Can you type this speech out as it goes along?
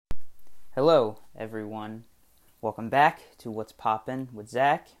Hello, everyone. Welcome back to What's Poppin' with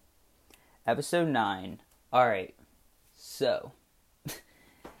Zach, episode 9. Alright, so,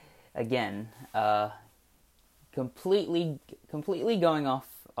 again, completely going off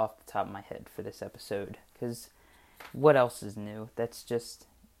the top of my head for this episode, because what else is new?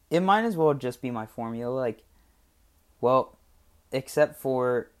 It might as well just be my formula, except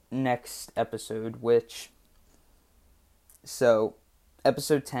for next episode,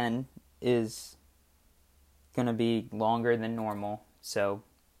 episode 10 is going to be longer than normal, so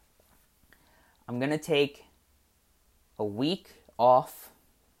I'm going to take a week off,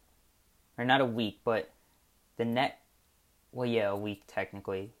 or not a week, but a week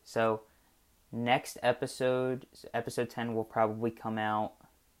technically, so next episode 10 will probably come out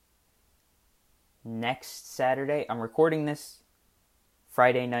next Saturday. I'm recording this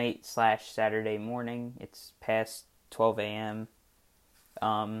Friday night / Saturday morning. It's past 12 a.m.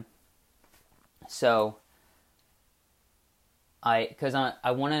 So, because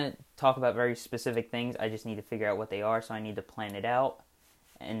I want to talk about very specific things, I just need to figure out what they are, so I need to plan it out,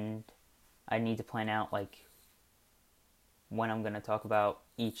 and I need to plan out, when I'm going to talk about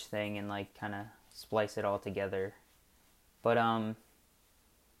each thing and, kind of splice it all together. But, I'm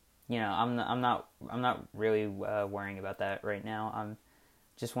not really worrying about that right now. I'm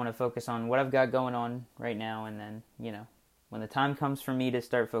just want to focus on what I've got going on right now, and then, when the time comes for me to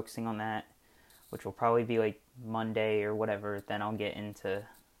start focusing on that, which will probably be Monday or whatever, then I'll get into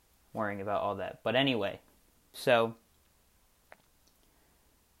worrying about all that. But anyway, so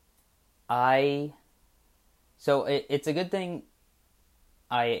it's a good thing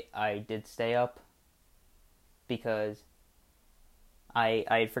I did stay up, because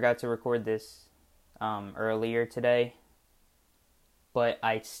I forgot to record this earlier today, but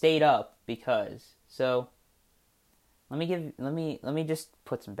I stayed up because let me just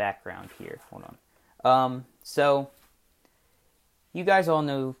put some background here. Hold on. So you guys all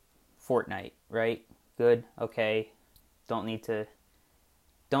know Fortnite, right? Good. Okay. Don't need to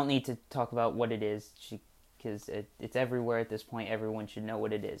talk about what it is, because it's everywhere at this point. Everyone should know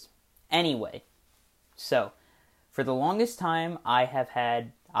what it is. Anyway, so for the longest time, I have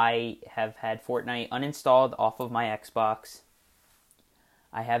had Fortnite uninstalled off of my Xbox.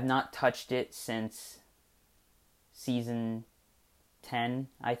 I have not touched it since Season 10,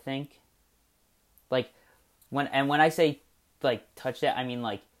 I think. When I say touched it, I mean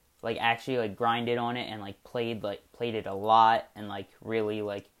actually grinded on it and played it a lot and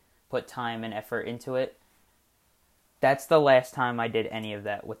really put time and effort into it. That's the last time I did any of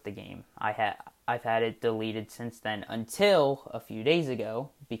that with the game. I've had it deleted since then, until a few days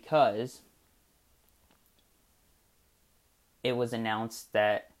ago, because it was announced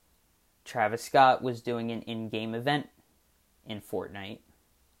that Travis Scott was doing an in-game event in Fortnite.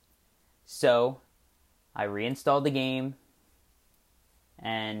 So I reinstalled the game,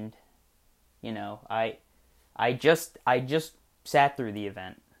 and I just sat through the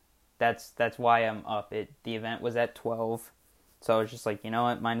event. That's why I'm up. The event was at 12, so I was just you know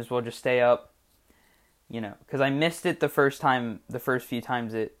what, might as well just stay up. Because I missed it the first few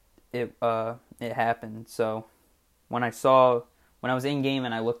times it happened. So when I was in game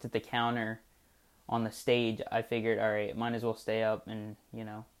and I looked at the counter on the stage, I figured, all right, might as well stay up and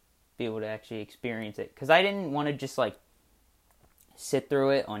be able to actually experience it. Because I didn't want to just sit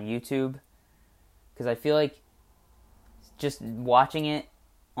through it on YouTube, because I feel like just watching it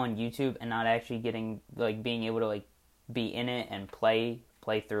on YouTube and not actually getting being able to be in it and play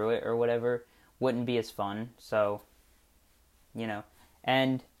through it or whatever wouldn't be as fun. So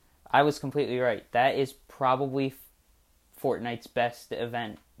and I was completely right. That is probably Fortnite's best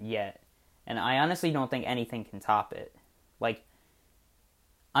event yet, and I honestly don't think anything can top it.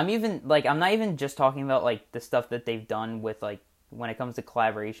 I'm not even just talking about the stuff that they've done with when it comes to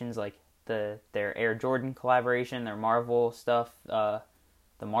collaborations, their Air Jordan collaboration, their Marvel stuff, the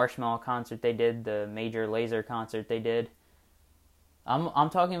Marshmello concert they did, the Major Lazer concert they did. I'm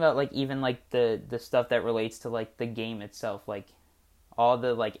talking about even the stuff that relates to the game itself, all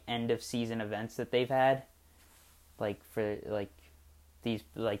the end of season events that they've had, for these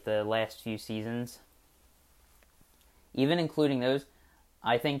the last few seasons. Even including those,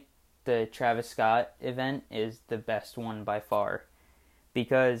 I think the Travis Scott event is the best one by far,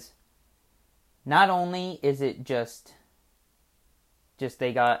 because not only is it just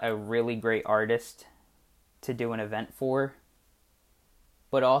they got a really great artist to do an event for,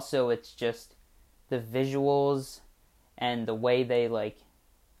 but also it's just the visuals and the way they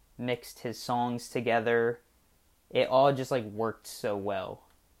mixed his songs together. It all just worked so well.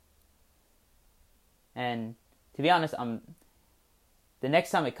 And to be honest, the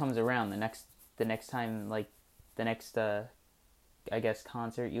next time it comes around, the next time, like, the next, I guess,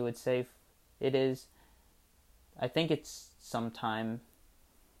 concert you would say it is, I think it's sometime,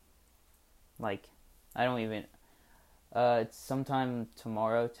 like, I don't even, it's sometime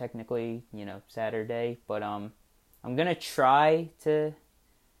tomorrow, technically, Saturday, but, I'm gonna try to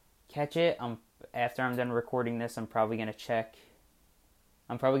catch it. After I'm done recording this, I'm probably gonna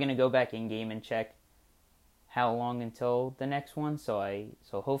go back in game and check how long until the next one, so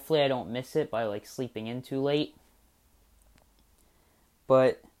hopefully I don't miss it by, like, sleeping in too late.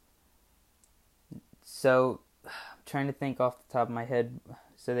 But, so, I'm trying to think off the top of my head.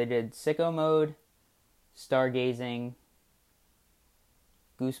 So they did Sicko Mode, Stargazing,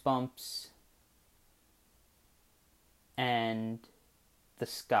 Goosebumps, and The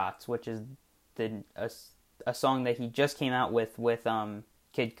Scots, which is a song that he just came out with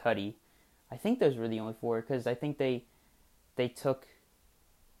Kid Cudi. I think those were the only four, because I think they took...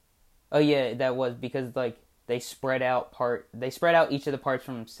 Oh yeah, that was because, like, they spread out each of the parts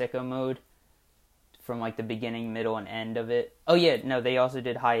from Sicko Mode, from, like, the beginning, middle, and end of it. Oh yeah, no, they also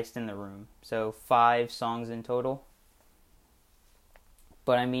did Highest in the Room. So 5 songs in total.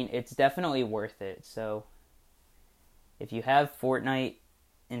 But, I mean, it's definitely worth it. So, if you have Fortnite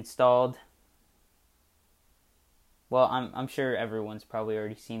installed... Well, I'm sure everyone's probably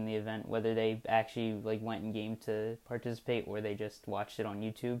already seen the event, whether they actually, like, went in game to participate or they just watched it on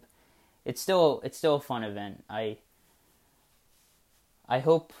YouTube. It's still a fun event. I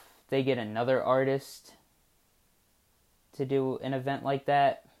hope they get another artist to do an event like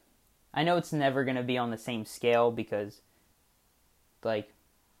that. I know it's never going to be on the same scale because, like,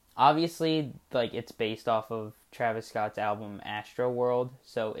 obviously, like, it's based off of Travis Scott's album Astroworld,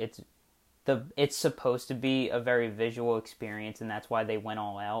 so it's supposed to be a very visual experience, and that's why they went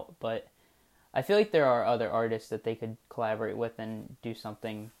all out. But I feel like there are other artists that they could collaborate with and do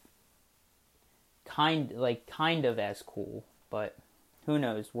something kind of as cool. But who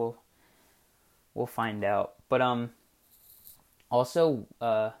knows? We'll find out. But also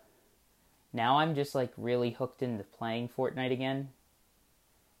now I'm just, like, really hooked into playing Fortnite again.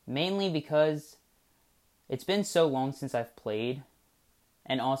 Mainly because it's been so long since I've played,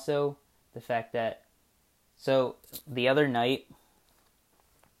 and also the fact that, so the other night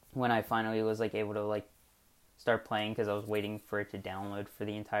when I finally was, like, able to, like, start playing, because I was waiting for it to download for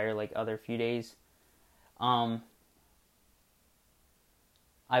the entire, like, other few days, I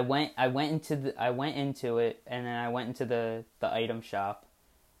went into it, and then I went into the item shop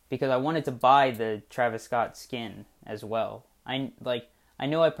because I wanted to buy the Travis Scott skin as well. I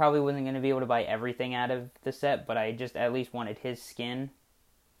know I probably wasn't going to be able to buy everything out of the set, but I just at least wanted his skin.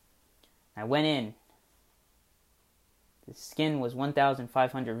 I went in. The skin was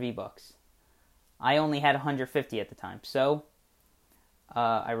 1,500 V-Bucks. I only had 150 at the time. So,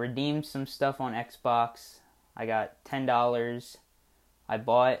 I redeemed some stuff on Xbox. I got $10. I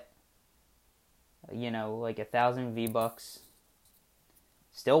bought, like 1,000 V-Bucks.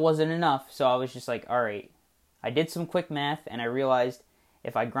 Still wasn't enough, so I was just like, alright. I did some quick math, and I realized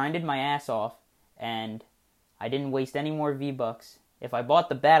if I grinded my ass off, and I didn't waste any more V-Bucks, if I bought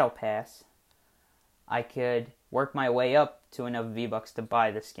the Battle Pass, I could work my way up to enough V-Bucks to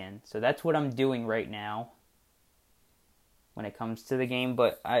buy the skin. So that's what I'm doing right now when it comes to the game.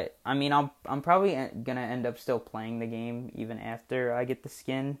 But I mean, I'm probably gonna end up still playing the game even after I get the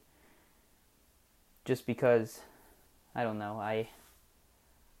skin, just because, I don't know, I'm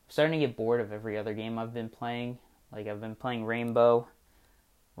starting to get bored of every other game I've been playing. Like, I've been playing Rainbow.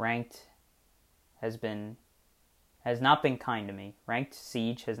 Ranked has not been kind to me. Ranked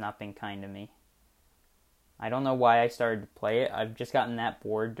Siege has not been kind to me. I don't know why I started to play it. I've just gotten that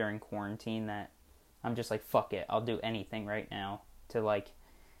bored during quarantine that I'm just like, fuck it. I'll do anything right now to, like,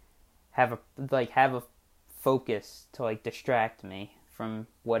 have a focus to, like, distract me from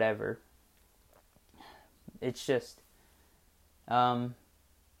whatever. It's just, I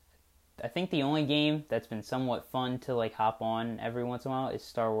think the only game that's been somewhat fun to, like, hop on every once in a while is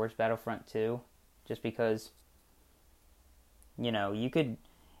Star Wars Battlefront 2. Just because, you could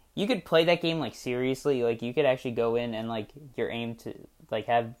play that game, like, seriously. Like, you could actually go in and, like, your aim to, like,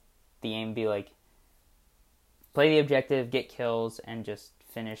 have the aim be, like, play the objective, get kills, and just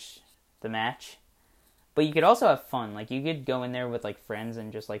finish the match. But you could also have fun. Like, you could go in there with, like, friends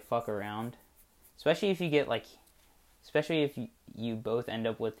and just, like, fuck around. Especially if you both end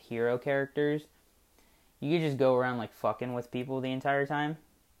up with hero characters. You could just go around, like, fucking with people the entire time.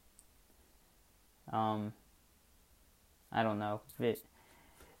 I don't know.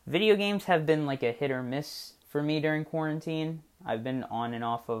 Video games have been, like, a hit or miss for me during quarantine. I've been on and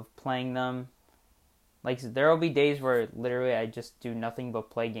off of playing them. Like, there will be days where literally I just do nothing but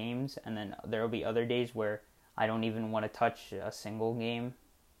play games, and then there will be other days where I don't even want to touch a single game.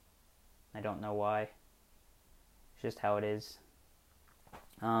 I don't know why. It's just how it is.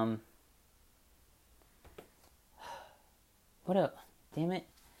 What a... Damn it.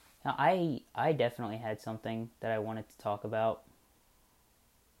 Now, I definitely had something that I wanted to talk about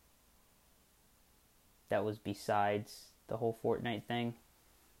that was besides the whole Fortnite thing.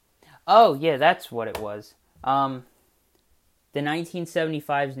 Oh, yeah, that's what it was. The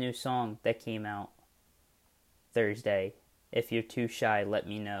 1975's new song that came out Thursday. If you're too shy, let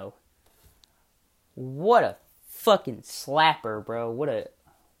me know. What a fucking slapper, bro.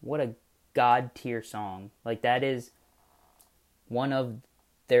 What a god tier song. Like, that is one of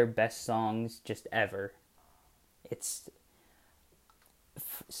their best songs just ever. It's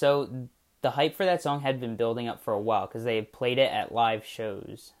so the hype for that song had been building up for a while because they had played it at live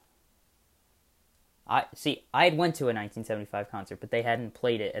shows. I had went to a 1975 concert, but they hadn't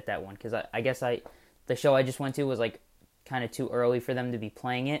played it at that one because I guess the show I just went to was like kind of too early for them to be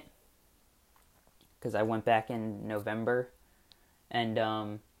playing it because I went back in November and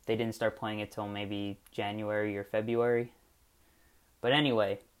they didn't start playing it till maybe January or February. But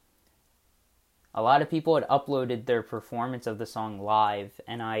anyway, a lot of people had uploaded their performance of the song live,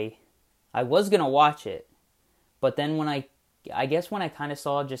 and I was gonna watch it, but then when I guess when I kind of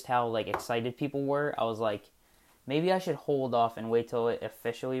saw just how like excited people were, I was like, maybe I should hold off and wait till it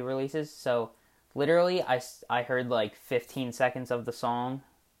officially releases. So literally, I heard like 15 seconds of the song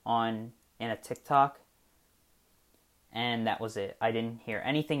in a TikTok, and that was it. I didn't hear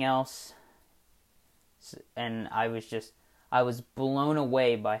anything else, and I was blown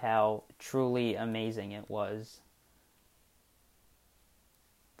away by how truly amazing it was.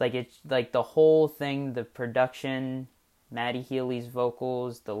 Like the whole thing, the production, Maddie Healy's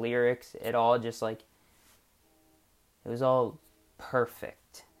vocals, the lyrics, it all just like, it was all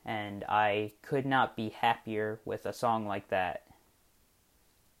perfect. And I could not be happier with a song like that.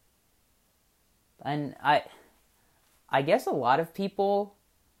 And I guess a lot of people,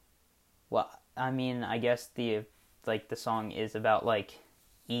 well, I mean, I guess the song is about like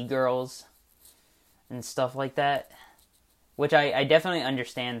e-girls and stuff like that, which I definitely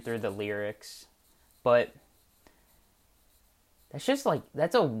understand through the lyrics, but that's just like,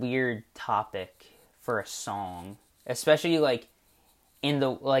 that's a weird topic for a song, especially like in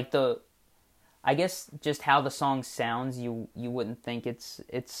I guess just how the song sounds, you wouldn't think it's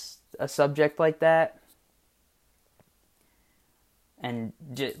a subject like that, and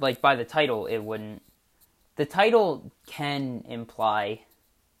like by the title it wouldn't. The title can imply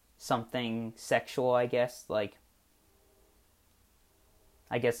something sexual, I guess. Like,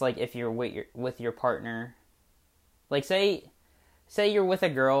 if you're with your partner, like say you're with a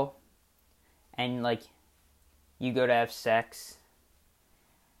girl, and like you go to have sex,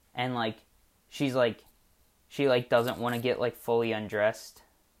 and like she doesn't want to get like fully undressed,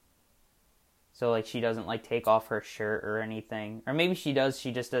 so like she doesn't like take off her shirt or anything, or maybe she does.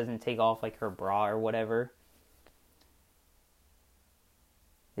 She just doesn't take off like her bra or whatever.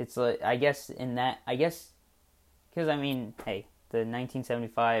 It's like, because I mean, hey, the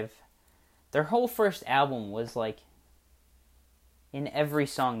 1975, their whole first album was like, in every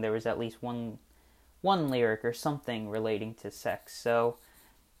song there was at least one lyric or something relating to sex. So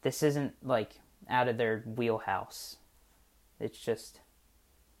this isn't like out of their wheelhouse. It's just,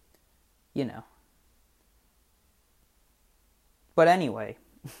 you know. But anyway,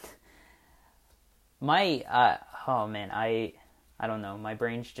 oh man, I don't know, my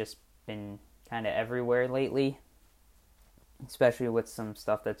brain's just been kind of everywhere lately, especially with some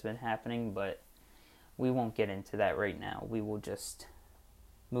stuff that's been happening, but we won't get into that right now. We will just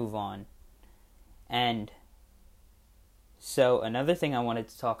move on. And so another thing I wanted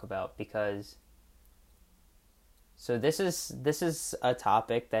to talk about, because so this is a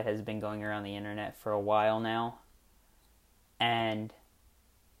topic that has been going around the internet for a while now, and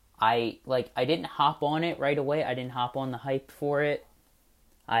I didn't hop on it right away. I didn't hop on the hype for it.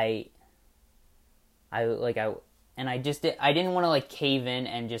 I didn't want to like cave in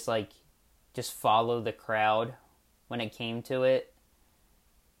and just follow the crowd when it came to it.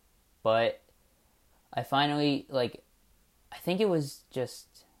 But I finally, I think it was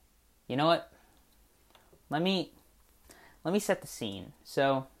just, you know what? Let me set the scene.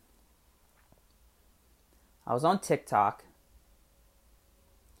 So I was on TikTok,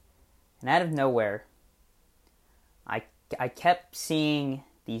 and out of nowhere, I kept seeing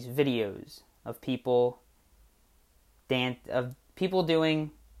these videos of people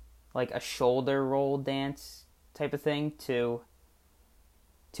doing like a shoulder roll dance type of thing to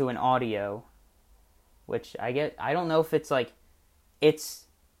an audio, which I don't know if it's like, it's,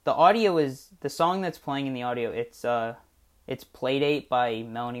 the audio is, the song that's playing in the audio, it's Playdate by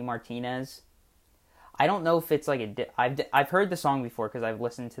Melanie Martinez. I don't know if it's like I've heard the song before because I've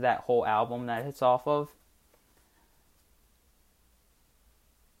listened to that whole album that it's off of.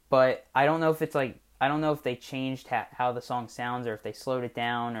 But I don't know if it's like, I don't know if they changed how the song sounds, or if they slowed it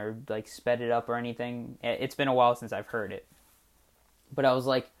down or like sped it up or anything. It's been a while since I've heard it. But I was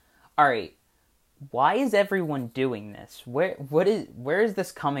like, all right, why is everyone doing this? Where is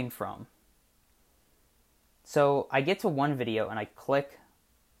this coming from? So I get to one video and I click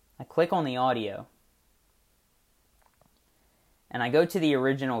on the audio. And I go to the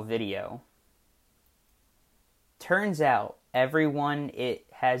original video. Turns out everyone it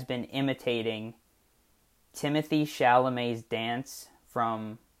has been imitating Timothée Chalamet's dance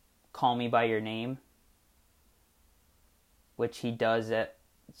from Call Me By Your Name, which he does at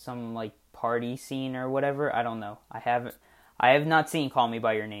some like party scene or whatever. I don't know. I have not seen Call Me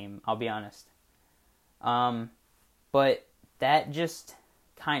By Your Name, I'll be honest. But that just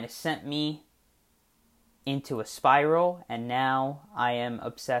kind of sent me into a spiral, and now I am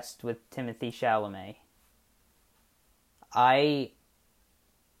obsessed with Timothée Chalamet.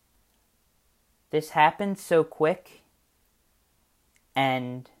 This happened so quick,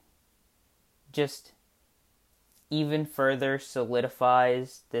 and just even further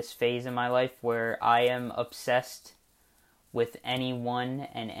solidifies this phase in my life where I am obsessed with anyone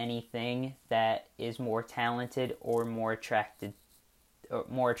and anything that is more talented or more attractive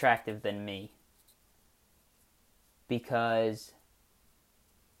than me. Because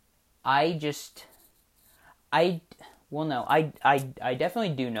I definitely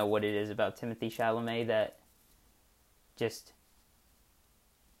do know what it is about Timothée Chalamet that just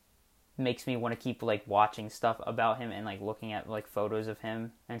makes me want to keep like watching stuff about him and like looking at like photos of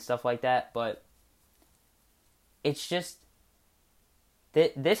him and stuff like that. But it's just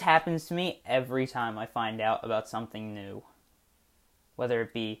this happens to me every time I find out about something new, whether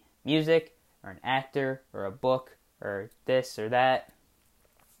it be music or an actor or a book or this or that.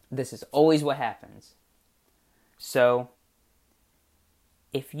 This is always what happens. So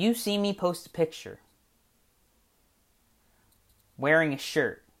if you see me post a picture wearing a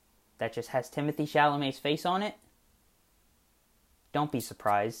shirt that just has Timothée Chalamet's face on it, don't be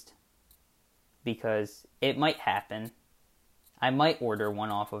surprised, because it might happen. I might order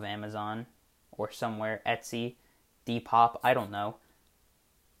one off of Amazon or somewhere, Etsy, Depop, I don't know.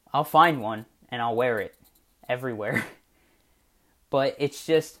 I'll find one and I'll wear it everywhere. But it's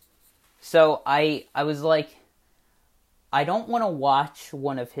just, so I was like, I don't want to watch I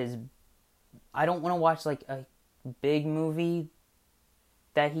don't want to watch like a big movie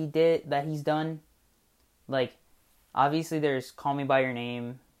that he's done. Like, obviously there's Call Me By Your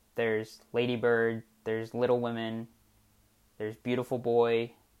Name, there's Lady Bird, there's Little Women, there's Beautiful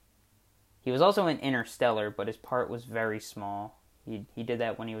Boy. He was also in Interstellar, but his part was very small. He did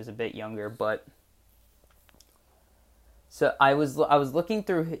that when he was a bit younger, but so I was looking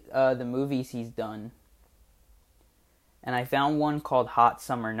through the movies he's done, and I found one called Hot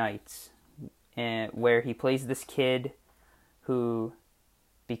Summer Nights, where he plays this kid who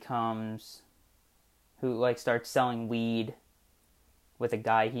starts selling weed with a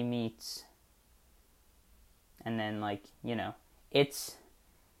guy he meets, and then it's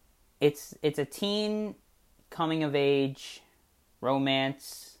a teen coming of age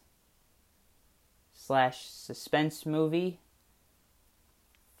romance / suspense movie.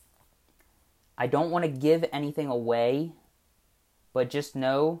 I don't want to give anything away, but just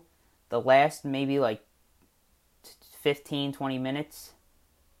know the last maybe 15-20 minutes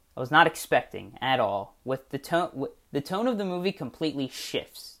I was not expecting at all. With the tone of the movie completely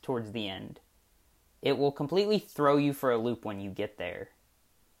shifts towards the end. It will completely throw you for a loop when you get there.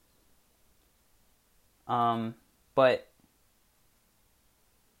 But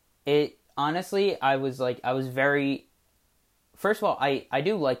it honestly, I was very. First of all, I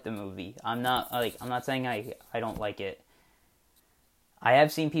do like the movie. I'm not saying I don't like it. I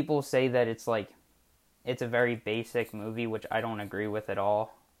have seen people say that it's a very basic movie, which I don't agree with at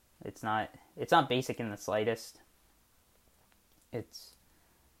all. It's not basic in the slightest.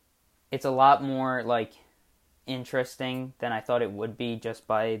 It's a lot more interesting than I thought it would be just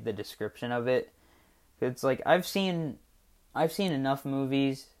by the description of it. It's I've seen enough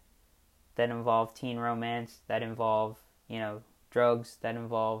movies that involve teen romance, that involve, drugs, that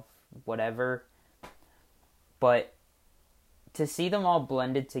involve whatever. But to see them all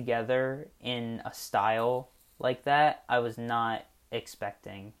blended together in a style like that, I was not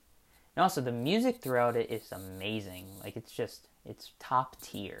expecting. And also, the music throughout it is amazing. It's top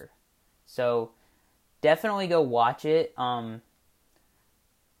tier. So, definitely go watch it.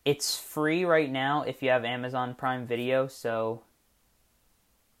 It's free right now if you have Amazon Prime Video, so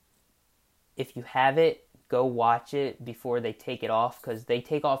if you have it, go watch it before they take it off, because they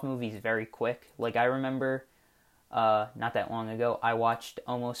take off movies very quick. Like, I remember, not that long ago, I watched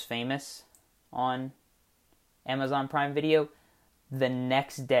Almost Famous on Amazon Prime Video. The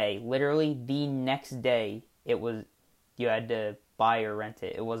next day, literally the next day, you had to buy or rent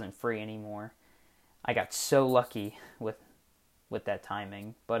it. It wasn't free anymore. I got so lucky with that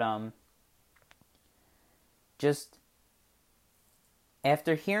timing. But just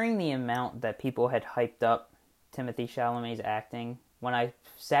after hearing the amount that people had hyped up Timothée Chalamet's acting, when I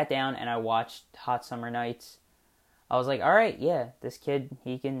sat down and I watched Hot Summer Nights, I was like, all right, yeah, this kid,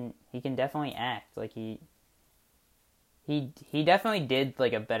 he can definitely act. Like, he definitely did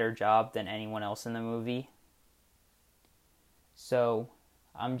like a better job than anyone else in the movie. So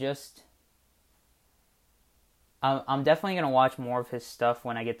I'm definitely going to watch more of his stuff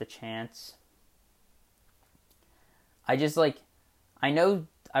when I get the chance. I know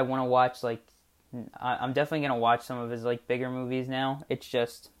I want to watch, like, I'm definitely going to watch some of his, like, bigger movies now. It's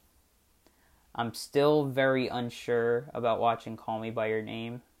just, I'm still very unsure about watching Call Me By Your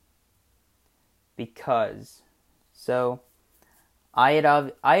Name. Because, so, I had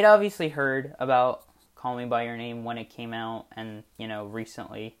obviously heard about Call Me By Your Name when it came out, and,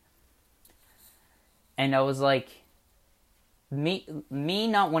 recently. And I was like, me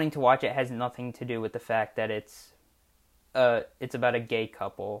not wanting to watch it has nothing to do with the fact that it's about a gay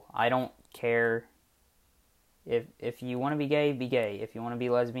couple. I don't care if you want to be gay, be gay. If you want to be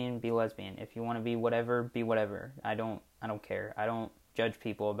lesbian, be lesbian. If you want to be whatever, be whatever. I don't care. I don't judge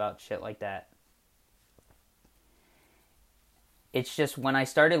people about shit like that. It's just when I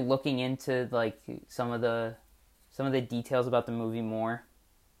started looking into like some of the details about the movie more.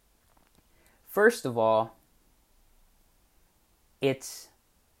 First of all, it's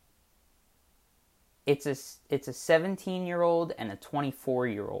a 17-year-old and a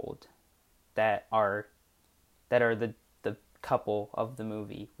 24-year-old that are the couple of the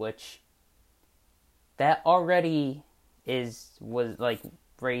movie, which that already was like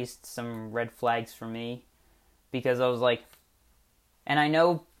raised some red flags for me, because I was like, and I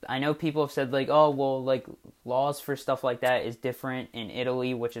know people have said like, oh well, like laws for stuff like that is different in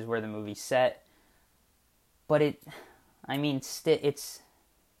Italy, which is where the movie's set, but it's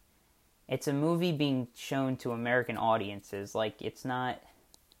a movie being shown to American audiences. Like, it's not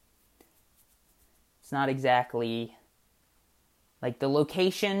exactly like the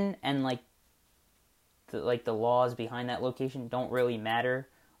location and like the laws behind that location don't really matter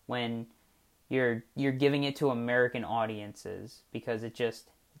when you're giving it to American audiences, because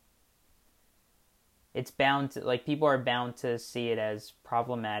it's bound to, like, people are bound to see it as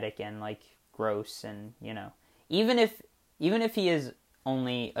problematic and like gross, and even if he is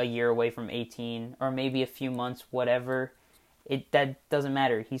only a year away from 18, or maybe a few months, whatever, that doesn't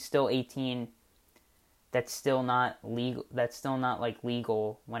matter. He's still 18. That's still not legal. That's still not like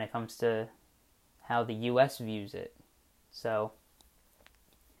legal when it comes to how the US views it. So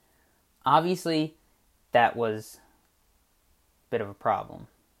obviously that was a bit of a problem.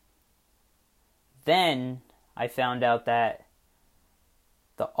 Then I found out that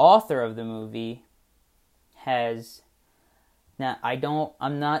the author of the movie has, now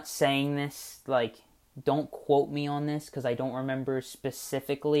I'm not saying this, like, don't quote me on this because I don't remember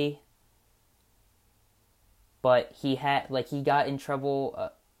specifically, but he got in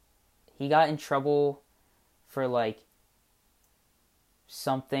trouble for like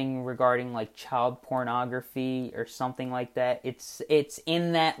something regarding like child pornography or something like that. It's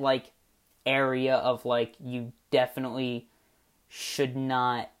in that like area of like, you definitely should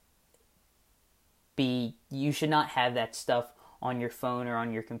not have that stuff on your phone or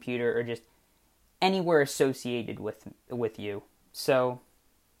on your computer or just anywhere associated with you. So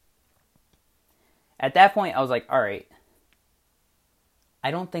at that point I was like, all right,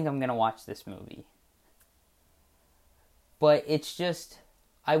 I don't think I'm going to watch this movie. But it's just,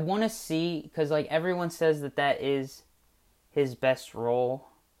 I want to see, because like everyone says that is his best role,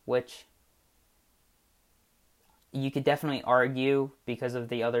 which you could definitely argue because of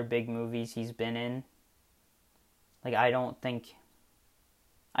the other big movies he's been in. Like, I don't think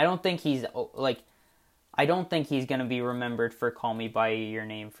he's going to be remembered for Call Me By Your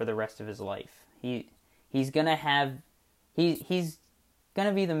Name for the rest of his life. He's going to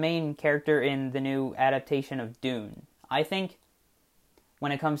be the main character in the new adaptation of Dune. I think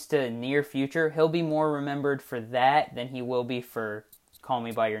when it comes to near future, he'll be more remembered for that than he will be for Call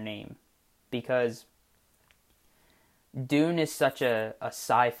Me By Your Name. Because Dune is such a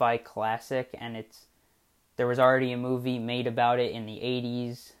sci-fi classic, and there was already a movie made about it in the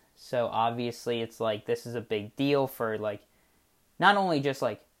 80s, so obviously it's like this is a big deal for like not only just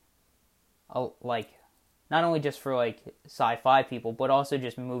like not only just for like sci-fi people, but also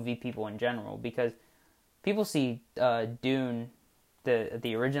just movie people in general, because people see Dune,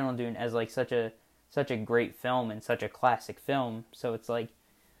 the original Dune, as like such a great film and such a classic film. So it's like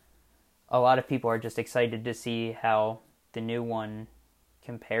a lot of people are just excited to see how the new one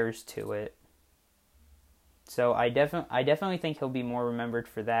compares to it. So I definitely think he'll be more remembered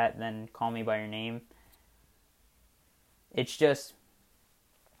for that than Call Me by Your Name. It's just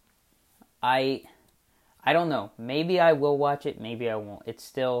I don't know. Maybe I will watch it, maybe I won't.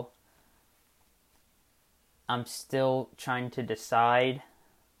 I'm still trying to decide.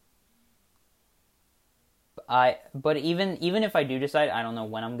 But even if I do decide, I don't know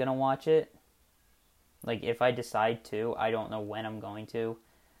when I'm gonna watch it. Like if I decide to, I don't know when I'm going to.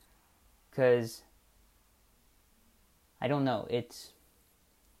 'Cause I don't know.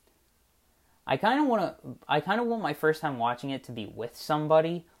 I kind of want my first time watching it to be with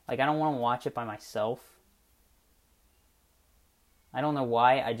somebody. Like I don't want to watch it by myself. I don't know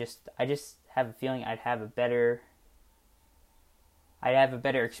why. I just have a feeling I'd have a better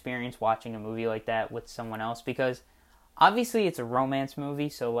experience watching a movie like that with someone else, because obviously it's a romance movie,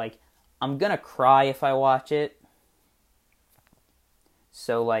 so like I'm gonna cry if I watch it.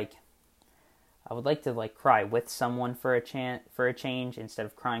 So like I would like to like cry with someone for a change instead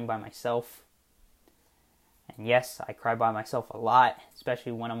of crying by myself. And yes, I cry by myself a lot,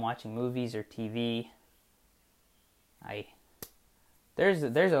 especially when I'm watching movies or TV. There's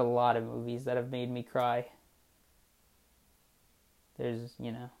a lot of movies that have made me cry. There's,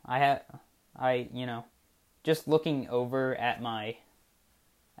 just looking over at my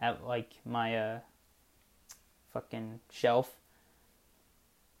fucking shelf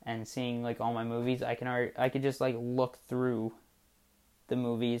and seeing like all my movies, I could just like look through the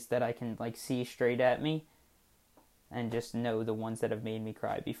movies that I can like see straight at me and just know the ones that have made me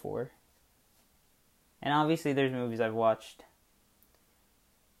cry before. And obviously there's movies I've watched.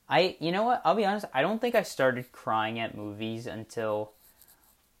 You know what? I'll be honest, I don't think I started crying at movies until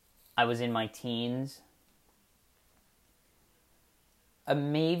I was in my teens.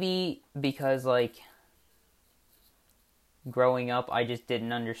 Maybe because like growing up, I just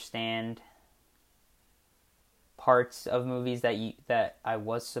didn't understand parts of movies that I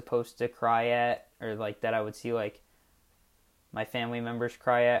was supposed to cry at, or like that I would see like my family members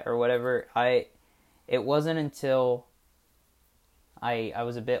cry at or whatever. It wasn't until I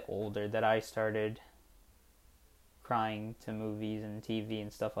was a bit older that I started crying to movies and TV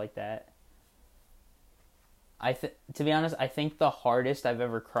and stuff like that. To be honest, I think the hardest I've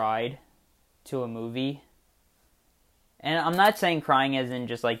ever cried to a movie, and I'm not saying crying as in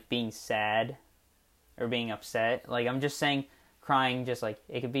just like being sad or being upset. Like I'm just saying crying, just like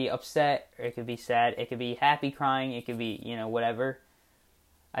it could be upset or it could be sad. It could be happy crying. It could be, whatever.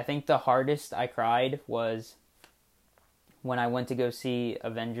 I think the hardest I cried was when I went to go see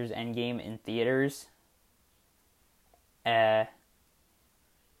Avengers Endgame in theaters. And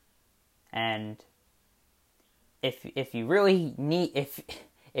if you really need,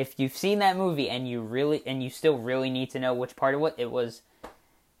 if you've seen that movie and you still really need to know which part it was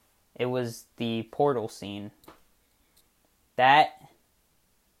the portal scene. That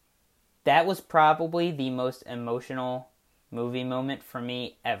was probably the most emotional movie moment for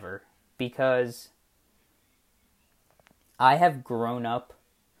me ever, because I have grown up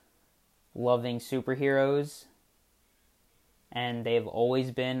loving superheroes, and they've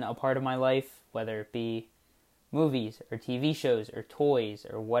always been a part of my life, whether it be movies or TV shows or toys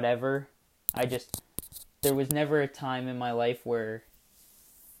or whatever. There was never a time in my life where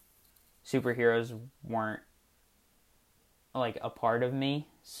superheroes weren't like a part of me.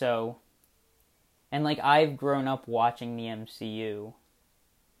 So, and like I've grown up watching the MCU.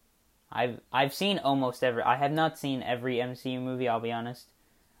 I've seen almost every. I have not seen every MCU movie, I'll be honest.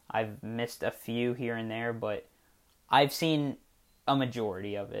 I've missed a few here and there, but I've seen a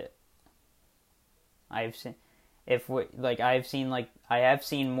majority of it. I have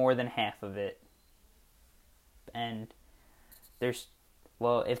seen more than half of it. And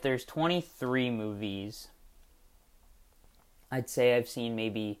if there's 23 movies, I'd say I've seen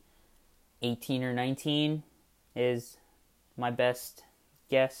maybe 18 or 19 is my best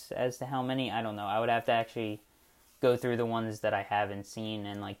guess as to how many. I don't know. I would have to actually go through the ones that I haven't seen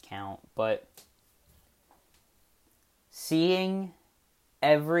and like count. But seeing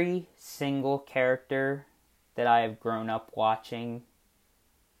every single character that I have grown up watching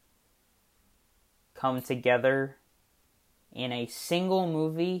come together in a single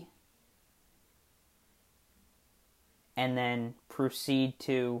movie and then proceed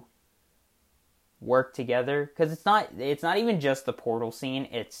to work together, because it's not even just the portal scene,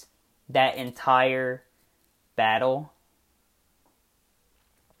 it's that entire battle,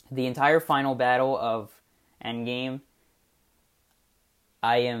 the entire final battle of Endgame.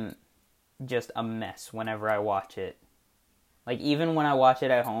 I am just a mess whenever I watch it. Like, even when I watch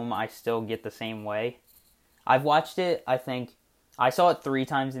it at home, I still get the same way. I've watched it, I think, I saw it 3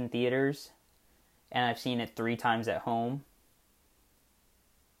 times in theaters, and I've seen it 3 times at home.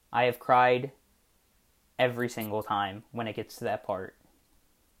 I have cried every single time when it gets to that part.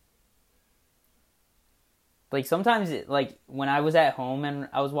 Like, sometimes, when I was at home and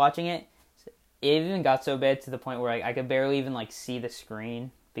I was watching it, it even got so bad to the point where I could barely even, see the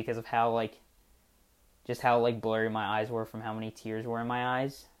screen because of how, just how, blurry my eyes were from how many tears were in my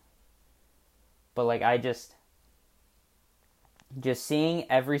eyes. But, I just seeing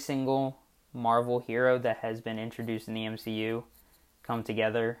every single Marvel hero that has been introduced in the MCU come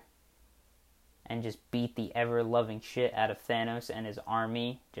together and just beat the ever-loving shit out of Thanos and his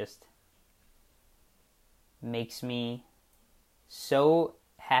army just makes me so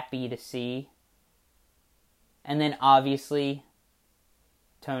happy to see. And then, obviously,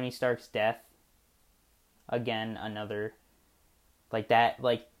 Tony Stark's death. Again, another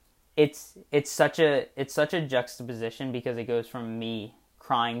it's such a juxtaposition, because it goes from me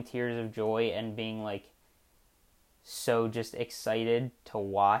crying tears of joy and being so just excited to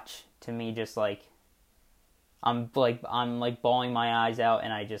watch, to me just I'm bawling my eyes out,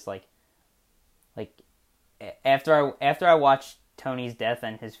 and I just after I watch Tony's death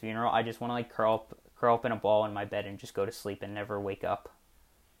and his funeral, I just want to curl up in a ball in my bed and just go to sleep and never wake up.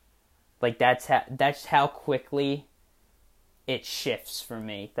 That's how quickly it shifts for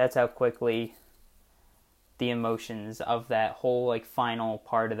me. That's how quickly the emotions of that whole final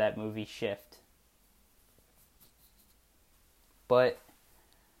part of that movie shift. But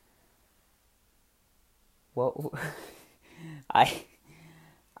well, I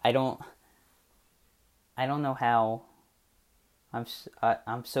don't know how.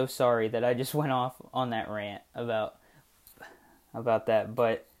 I'm so sorry that I just went off on that rant about that,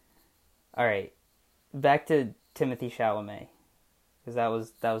 but all right, back to Timothy Chalamet, because that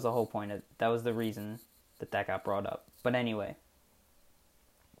was the whole point that was the reason that got brought up. But anyway,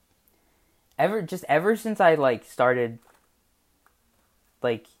 ever since I started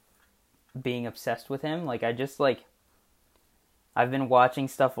being obsessed with him, I just I've been watching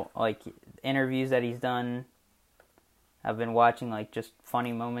stuff interviews that he's done. I've been watching just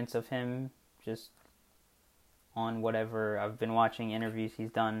funny moments of him just on whatever. I've been watching interviews he's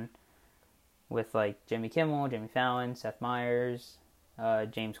done with Jimmy Kimmel, Jimmy Fallon, Seth Meyers,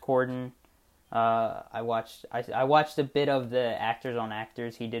 James Corden. I watched a bit of the Actors on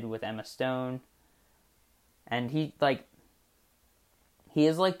Actors he did with Emma Stone, and he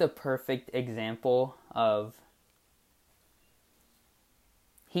is the perfect example of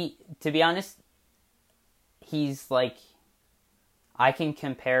to be honest, he's I can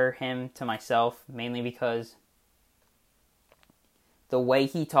compare him to myself, mainly because the way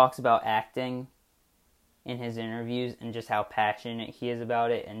he talks about acting in his interviews and just how passionate he is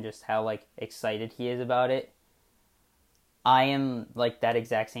about it and just how excited he is about it. I am that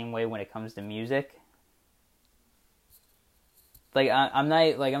exact same way when it comes to music. I'm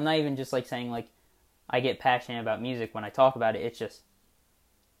not even just saying I get passionate about music when I talk about it. It's just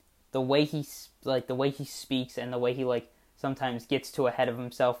the way he speaks and the way he sometimes gets too ahead of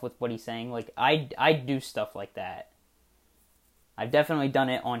himself with what he's saying. I do stuff like that. I've definitely done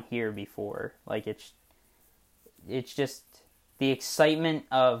it on here before. It's just the excitement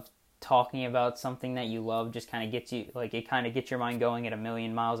of talking about something that you love just kind of gets you, it kind of gets your mind going at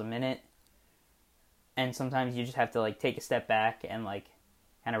 1,000,000 miles a minute. And sometimes you just have to take a step back and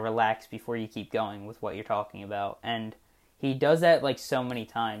kind of relax before you keep going with what you're talking about. And he does that so many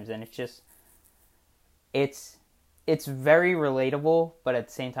times, and it's just it's very relatable, but at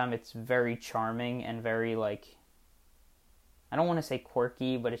the same time it's very charming and very I don't want to say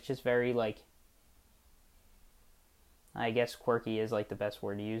quirky, but it's just very I guess quirky is the best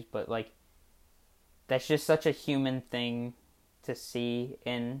word to use, but that's just such a human thing to see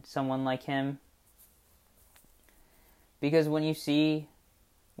in someone like him. Because when you see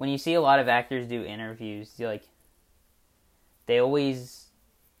a lot of actors do interviews, they always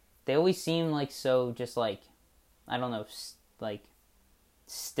seem so just I don't know,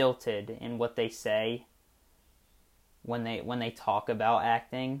 stilted in what they say when they talk about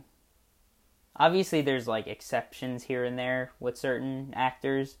acting. Obviously there's exceptions here and there with certain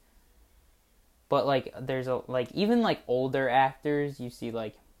actors, but there's even older actors you see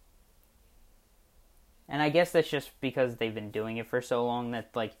And I guess that's just because they've been doing it for so long that,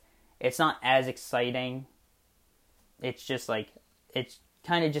 like, it's not as exciting. It's just, like, it's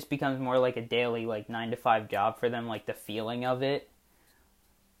kind of just becomes more like a daily, like, 9 to 5 job for them, like, the feeling of it.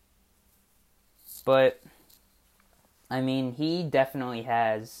 But, I mean, he definitely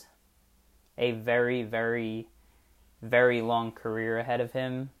has a very, very, very long career ahead of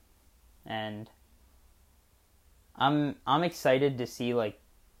him. And I'm excited to see, like,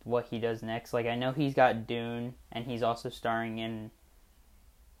 what he does next. Like, I know he's got Dune, and he's also starring in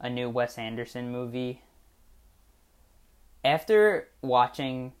a new Wes Anderson movie. After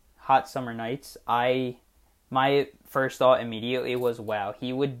watching Hot Summer Nights, my first thought immediately was, wow,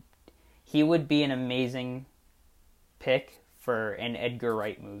 he would be an amazing pick for an Edgar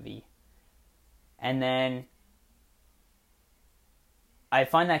Wright movie. And then I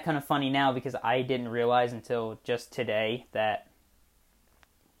find that kind of funny now because I didn't realize until just today that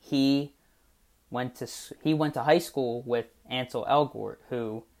he went to high school with Ansel Elgort,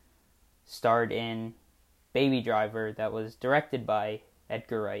 who starred in Baby Driver, that was directed by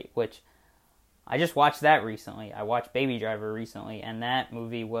Edgar Wright, which I just watched that recently. I watched Baby Driver recently, and that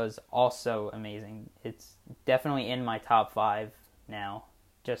movie was also amazing. It's definitely in my top 5 now.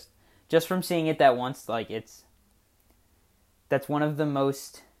 Just from seeing it that once, like, that's one of the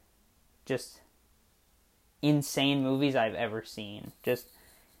most just insane movies I've ever seen. Just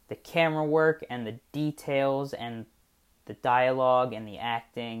the camera work and the details and the dialogue and the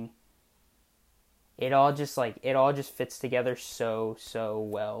acting. It all just fits together so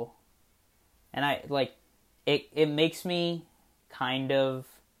well. And it makes me kind of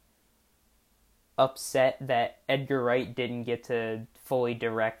upset that Edgar Wright didn't get to fully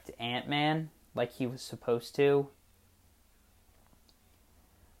direct Ant-Man like he was supposed to.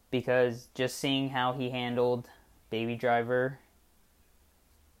 Because just seeing how he handled Baby Driver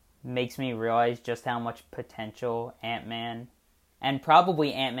makes me realize just how much potential Ant-Man, and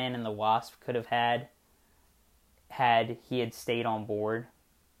probably Ant-Man and the Wasp, could have had he had stayed on board.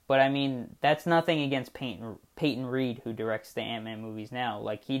 But I mean, that's nothing against Peyton Reed, who directs the Ant-Man movies now.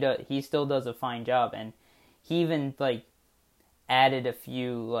 Like, he still does a fine job, and he even, like, added a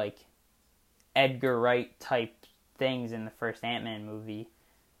few, like, Edgar Wright type things in the first Ant-Man movie.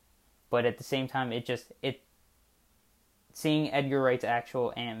 But at the same time, seeing Edgar Wright's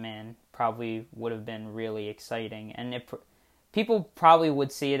actual Ant-Man probably would have been really exciting, and people probably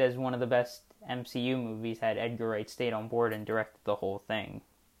would see it as one of the best MCU movies had Edgar Wright stayed on board and directed the whole thing.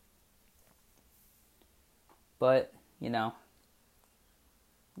 But, you know,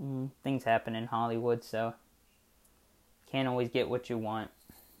 things happen in Hollywood, so can't always get what you want.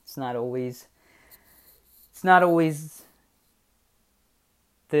 It's not always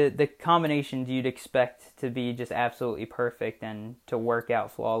the combinations you'd expect to be just absolutely perfect and to work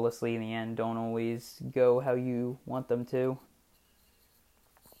out flawlessly in the end don't always go how you want them to.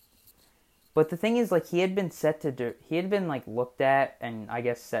 But the thing is, like, he had been like looked at and I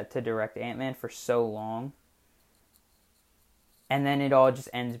guess set to direct Ant-Man for so long. And then it all just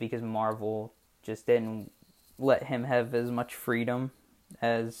ends because Marvel just didn't let him have as much freedom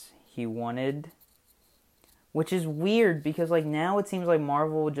as he wanted. Which is weird because, like, now it seems like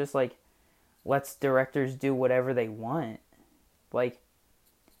Marvel just, like, lets directors do whatever they want. Like,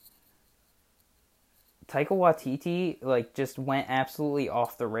 Taika Waititi, like, just went absolutely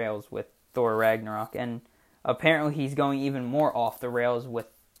off the rails with Thor Ragnarok. And apparently he's going even more off the rails with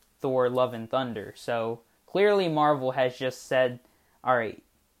Thor Love and Thunder. So, clearly Marvel has just said, alright,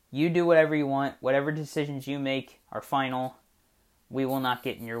 you do whatever you want. Whatever decisions you make are final. We will not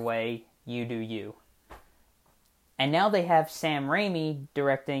get in your way. You do you. And now they have Sam Raimi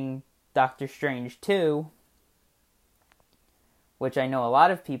directing Doctor Strange 2, which I know a lot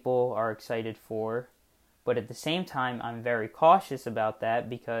of people are excited for, but at the same time, I'm very cautious about that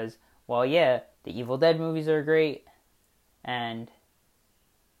because, well, yeah, the Evil Dead movies are great, and,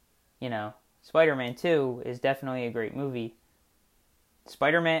 you know, Spider-Man 2 is definitely a great movie.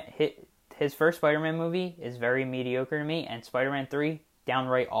 His first Spider-Man movie is very mediocre to me, and Spider-Man 3,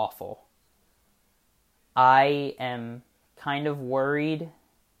 downright awful. I am kind of worried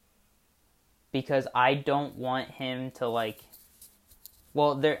because I don't want him to, like...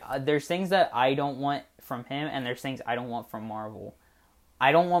 Well, there's things that I don't want from him, and there's things I don't want from Marvel.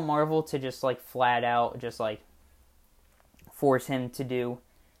 I don't want Marvel to just, like, flat out just, like, force him to do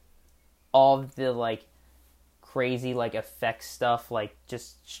all of the, like, crazy, like, effects stuff, like,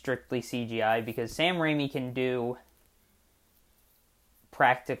 just strictly CGI, because Sam Raimi can do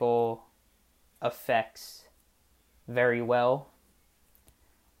practical effects very well,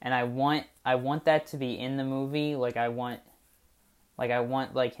 and I want that to be in the movie. Like, I want Like, I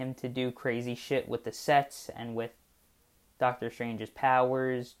want, like, him to do crazy shit with the sets and with Doctor Strange's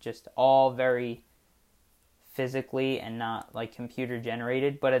powers, just all very physically and not, like, computer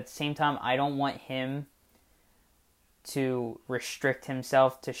generated. But at the same time, I don't want him to restrict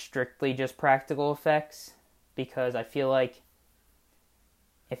himself to strictly just practical effects, because I feel like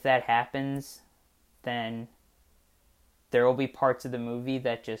if that happens, then there will be parts of the movie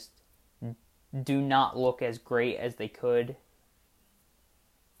that just do not look as great as they could.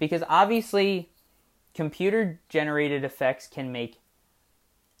 Because obviously, computer-generated effects can make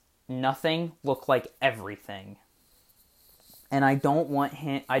nothing look like everything. And I don't want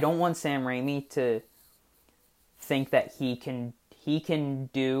Sam Raimi to think that he can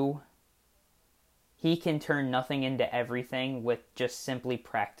turn nothing into everything with just simply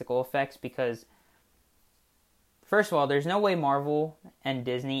practical effects, because first of all, there's no way Marvel and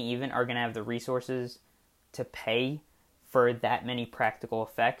Disney even are going to have the resources to pay for that many practical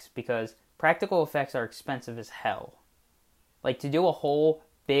effects, because practical effects are expensive as hell. Like, to do a whole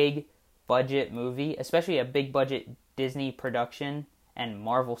big budget movie, especially a big budget Disney production and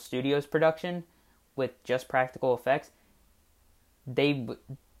Marvel Studios production with just practical effects,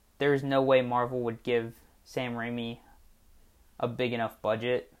 there's no way Marvel would give Sam Raimi a big enough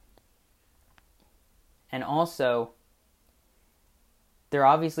budget. And also, there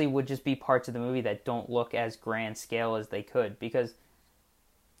obviously would just be parts of the movie that don't look as grand scale as they could, because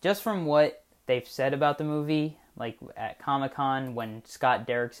just from what they've said about the movie, like at Comic-Con when Scott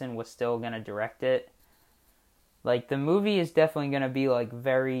Derrickson was still going to direct it, like, the movie is definitely going to be, like,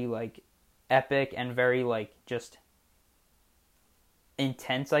 very, like, epic and very, like, just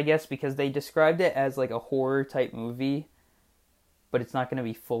intense, I guess, because they described it as, like, a horror type movie, but it's not going to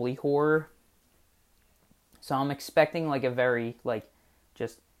be fully horror. So I'm expecting, like, a very, like,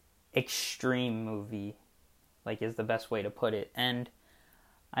 just extreme movie, like, is the best way to put it. And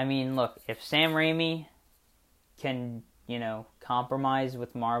I mean, look, if Sam Raimi can, compromise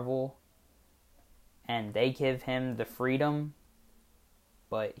with Marvel and they give him the freedom,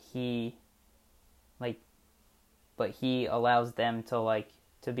 but he allows them to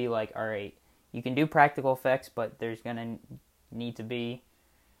be like, all right, you can do practical effects, but there's going to need to be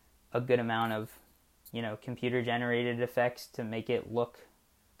a good amount of, computer generated effects to make it look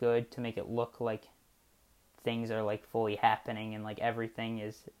good, to make it look like things are, like, fully happening and, like, everything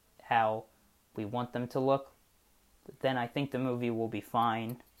is how we want them to look. Then I think the movie will be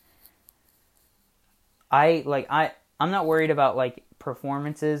fine. I'm not worried about, like,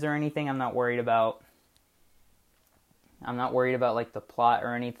 performances or anything. I'm not worried about like the plot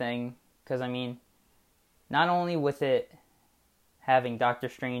or anything, because I mean, not only with it having Doctor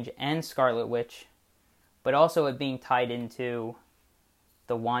Strange and Scarlet Witch, but also it being tied into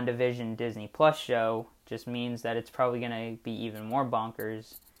the WandaVision Disney Plus show just means that it's probably going to be even more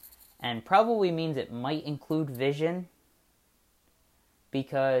bonkers, and probably means it might include Vision,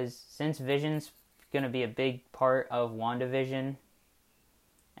 because since Vision's going to be a big part of WandaVision,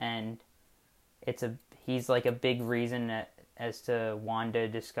 and he's like a big reason as to Wanda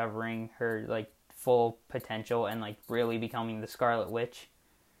discovering her, like, full potential and, like, really becoming the Scarlet Witch.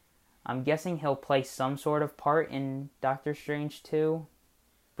 I'm guessing he'll play some sort of part in Doctor Strange 2,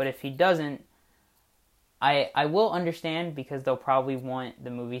 but if he doesn't, I will understand, because they'll probably want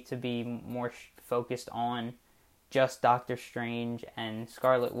the movie to be more focused on just Doctor Strange and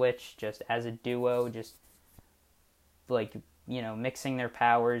Scarlet Witch just as a duo, just, like, mixing their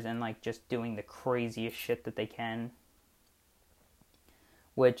powers and, like, just doing the craziest shit that they can.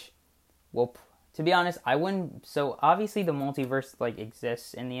 Which, well, to be honest, I wouldn't... So, obviously the multiverse, like,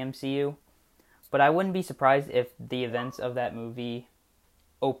 exists in the MCU, but I wouldn't be surprised if the events of that movie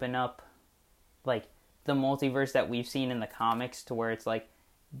open up, like, the multiverse that we've seen in the comics, to where it's, like,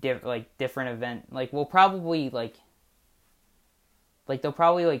 different event... Like, we'll probably, like, they'll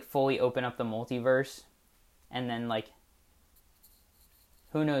probably, like, fully open up the multiverse, and then, like,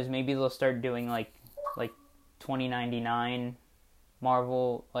 who knows, maybe they'll start doing, like 2099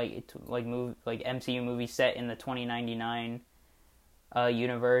 Marvel, MCU movie set in the 2099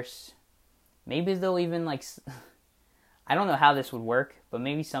 universe. Maybe they'll even, like, I don't know how this would work, but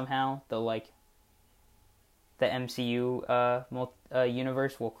maybe somehow they'll, like, the MCU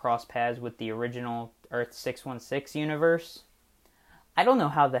universe will cross paths with the original Earth 616 universe. I don't know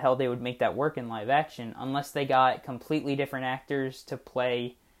how the hell they would make that work in live action, unless they got completely different actors to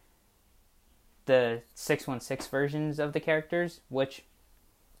play the 616 versions of the characters, which,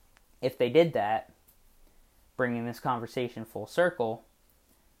 if they did that, bringing this conversation full circle,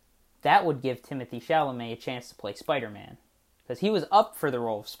 that would give Timothée Chalamet a chance to play Spider-Man, because he was up for the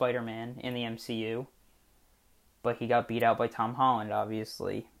role of Spider-Man in the MCU, but he got beat out by Tom Holland,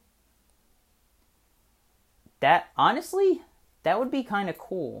 obviously. That, honestly, that would be kind of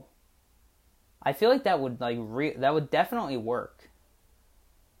cool. I feel like that would, that would definitely work.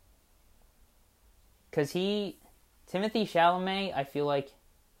 Because Timothy Chalamet, I feel like,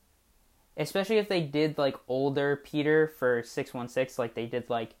 especially if they did, like, older Peter for 616, like they did,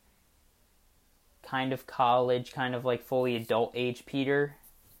 like, kind of college, kind of, like, fully adult age Peter.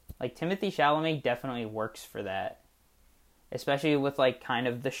 Like, Timothy Chalamet definitely works for that. Especially with, like, kind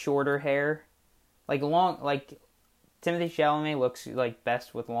of the shorter hair. Like, Timothy Chalamet looks, like,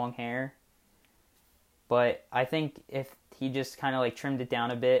 best with long hair. But I think if he just kind of, like, trimmed it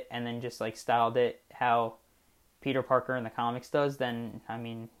down a bit and then just, like, styled it how Peter Parker in the comics does, then, I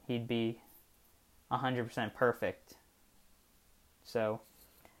mean, he'd be 100% perfect. So,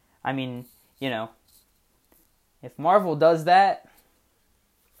 I mean, you know, if Marvel does that,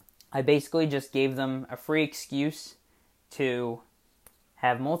 I basically just gave them a free excuse to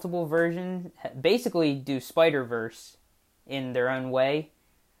have multiple versions, basically do Spider-Verse in their own way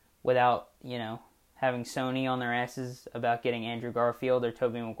without, you know, having Sony on their asses about getting Andrew Garfield or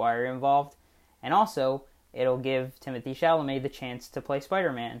Tobey Maguire involved. And also, it'll give Timothy Chalamet the chance to play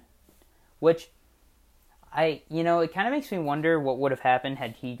Spider-Man. Which, it kind of makes me wonder what would have happened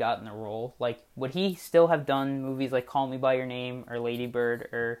had he gotten the role. Like, would he still have done movies like Call Me By Your Name or Lady Bird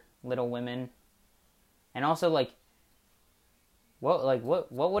or Little Women? And also, like,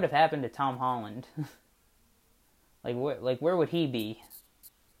 what would have happened to Tom Holland? Where would he be?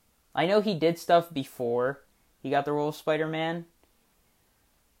 I know he did stuff before he got the role of Spider-Man,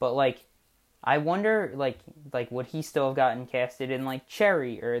 but, like, I wonder, like, would he still have gotten casted in, like,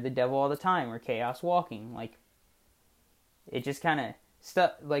 Cherry or The Devil All the Time or Chaos Walking? Like, it just kind of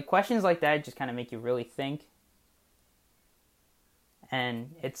stuff, like, questions like that just kind of make you really think.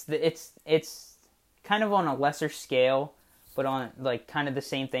 And it's kind of on a lesser scale, but on, like, kind of the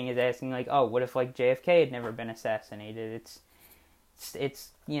same thing as asking, like, oh, what if, like, JFK had never been assassinated? It's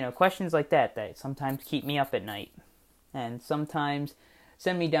questions like that sometimes keep me up at night, and sometimes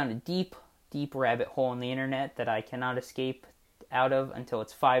send me down a deep rabbit hole in the internet that I cannot escape out of until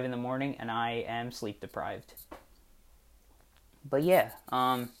it's 5 a.m. and I am sleep deprived. But yeah,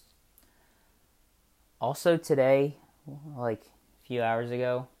 also today, like a few hours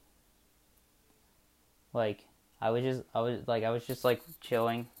ago, like I was just like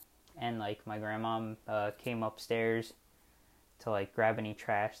chilling, and like my grandma came upstairs to like grab any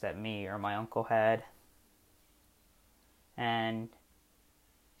trash that me or my uncle had, and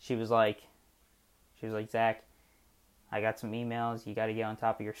she was like, Zach, I got some emails. You got to get on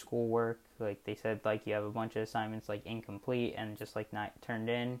top of your schoolwork. Like, they said, like, you have a bunch of assignments, like, incomplete and just, like, not turned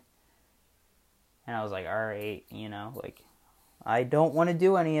in. And I was like, all right, like, I don't want to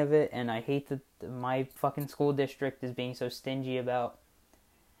do any of it. And I hate that my fucking school district is being so stingy about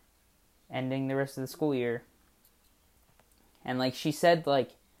ending the rest of the school year. And, like, she said,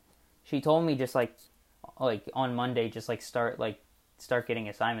 like, she told me just, like on Monday, just, like, start getting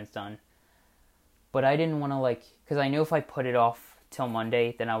assignments done. But I didn't want to, like, because I knew if I put it off till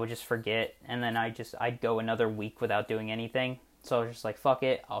Monday, then I would just forget, and then I'd go another week without doing anything. So I was just like, fuck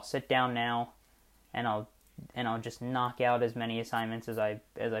it, I'll sit down now, and I'll just knock out as many assignments as I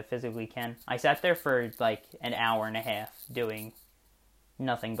physically can. I sat there for like an hour and a half doing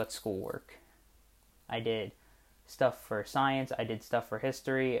nothing but schoolwork. I did stuff for science, I did stuff for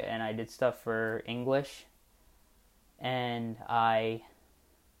history, and I did stuff for English, and I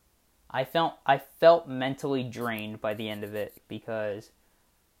felt mentally drained by the end of it, because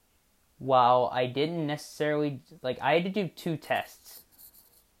while I didn't necessarily, like, I had to do 2 tests.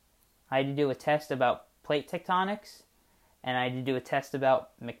 I had to do a test about plate tectonics, and I had to do a test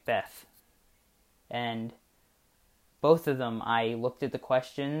about Macbeth. And both of them, I looked at the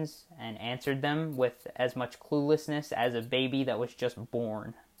questions and answered them with as much cluelessness as a baby that was just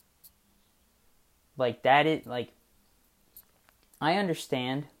born. Like, I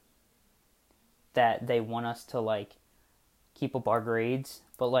understand that they want us to, like, keep up our grades,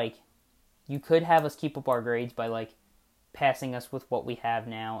 but, like, you could have us keep up our grades by, like, passing us with what we have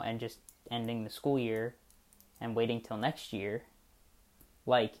now and just ending the school year and waiting till next year,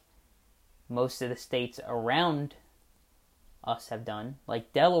 like most of the states around us have done.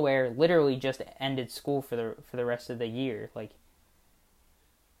 Like, Delaware literally just ended school for the rest of the year, like,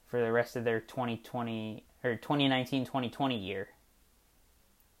 for the rest of their 2020 or 2019-2020 year.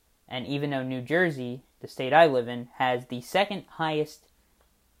 And even though New Jersey, the state I live in, has the second highest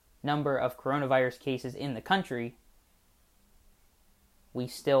number of coronavirus cases in the country, we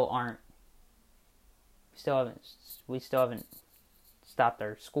still haven't stopped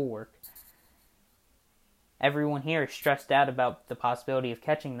our schoolwork. everyone here is stressed out about the possibility of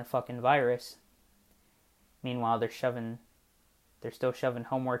catching the fucking virus. Meanwhile, they're still shoving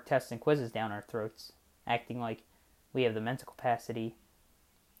homework, tests, and quizzes down our throats, acting like we have the mental capacity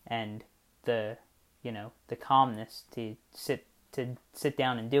and the calmness to sit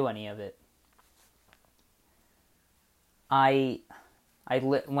down and do any of it.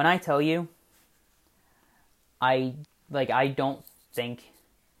 When I tell you, I don't think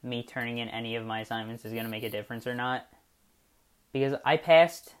me turning in any of my assignments is going to make a difference or not, because I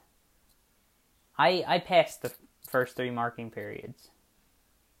passed the first 3 marking periods.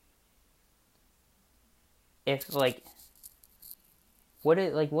 If what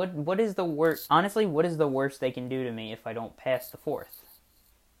is the worst? Honestly, what is the worst they can do to me if I don't pass the 4th?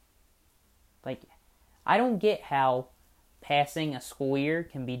 I don't get how passing a school year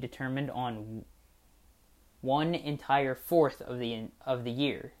can be determined on one entire 4th of the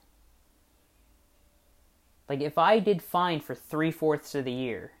year. If I did fine for 3/4 of the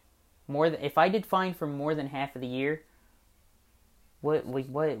year, if I did fine for more than half of the year, why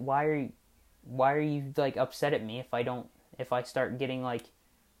are you upset at me if I start getting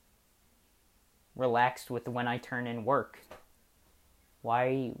relaxed with when I turn in work?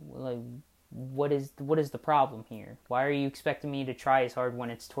 Why what is the problem here? Why are you expecting me to try as hard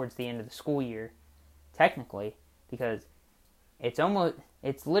when it's towards the end of the school year? Technically, because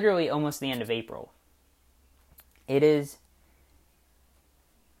it's literally almost the end of April. This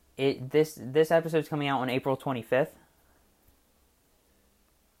episode's coming out on April 25th.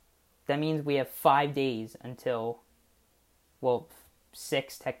 That means we have 5 days until,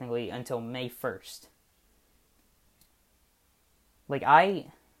 6 technically, until May 1st.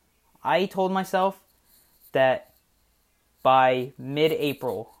 I told myself that by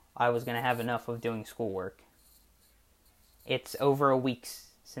mid-April I was going to have enough of doing schoolwork. It's over a week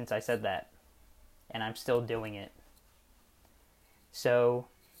since I said that, and I'm still doing it. So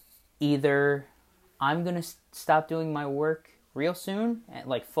either I'm going to stop doing my work real soon,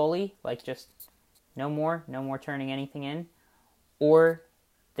 fully, just no more turning anything in, or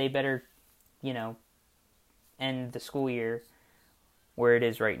they better, end the school year where it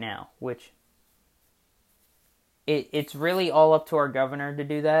is right now, which it's really all up to our governor to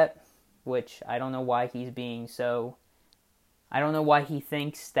do that, which I don't know why he's being so. I don't know why he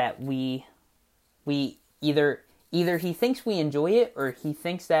thinks that we either he thinks we enjoy it, or he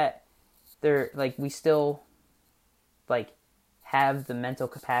thinks that we still have the mental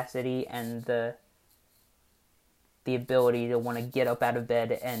capacity and the ability to want to get up out of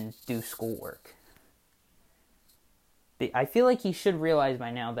bed and do schoolwork. I feel like he should realize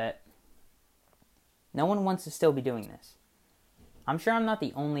by now that no one wants to still be doing this. I'm sure I'm not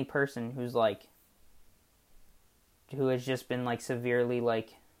the only person who has just been severely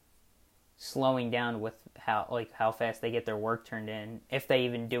slowing down with how fast they get their work turned in, if they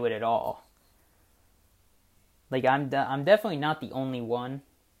even do it at all. I'm definitely not the only one.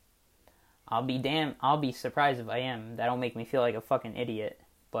 I'll be surprised if I am. That'll make me feel like a fucking idiot.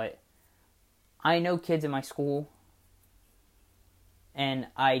 But I know kids in my school, and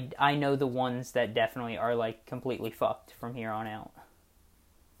I know the ones that definitely are completely fucked from here on out.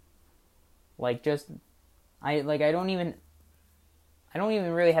 I don't even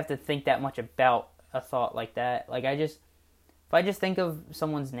really have to think that much about a thought like that. If I just think of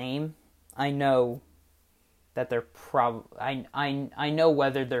someone's name, I know that they're I know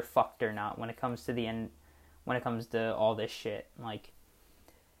whether they're fucked or not when it comes to the end, when it comes to all this shit. It's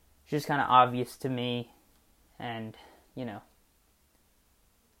just kind of obvious to me, and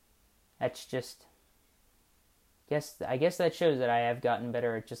that's just, I guess that shows that I have gotten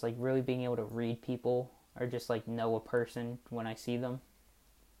better at just really being able to read people, or just know a person when I see them.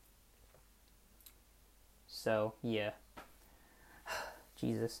 So yeah,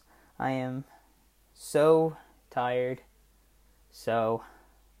 Jesus, I am so tired. So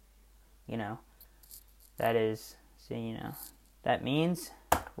that means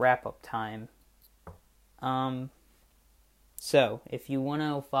wrap up time. So if you want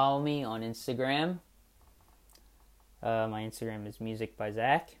to follow me on Instagram, my Instagram is Music by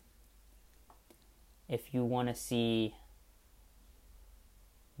Zach. If you want to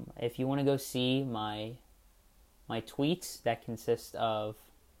go see my tweets that consist of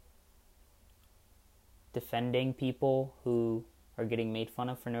defending people who are getting made fun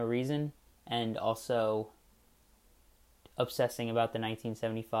of for no reason, and also obsessing about the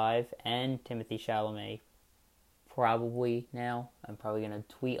 1975 and Timothée Chalamet. Probably now, I'm probably going to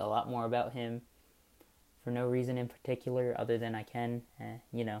tweet a lot more about him for no reason in particular, other than I can.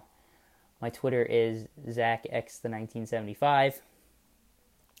 My Twitter is ZachX the 1975.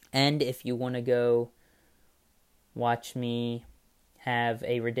 And if you want to go watch me have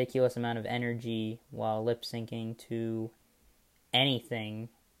a ridiculous amount of energy while lip syncing to anything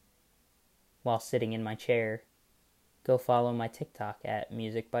while sitting in my chair, go follow my TikTok at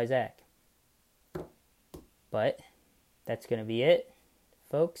Music by Zach. But that's going to be it,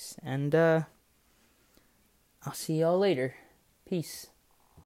 folks, and I'll see y'all later. Peace.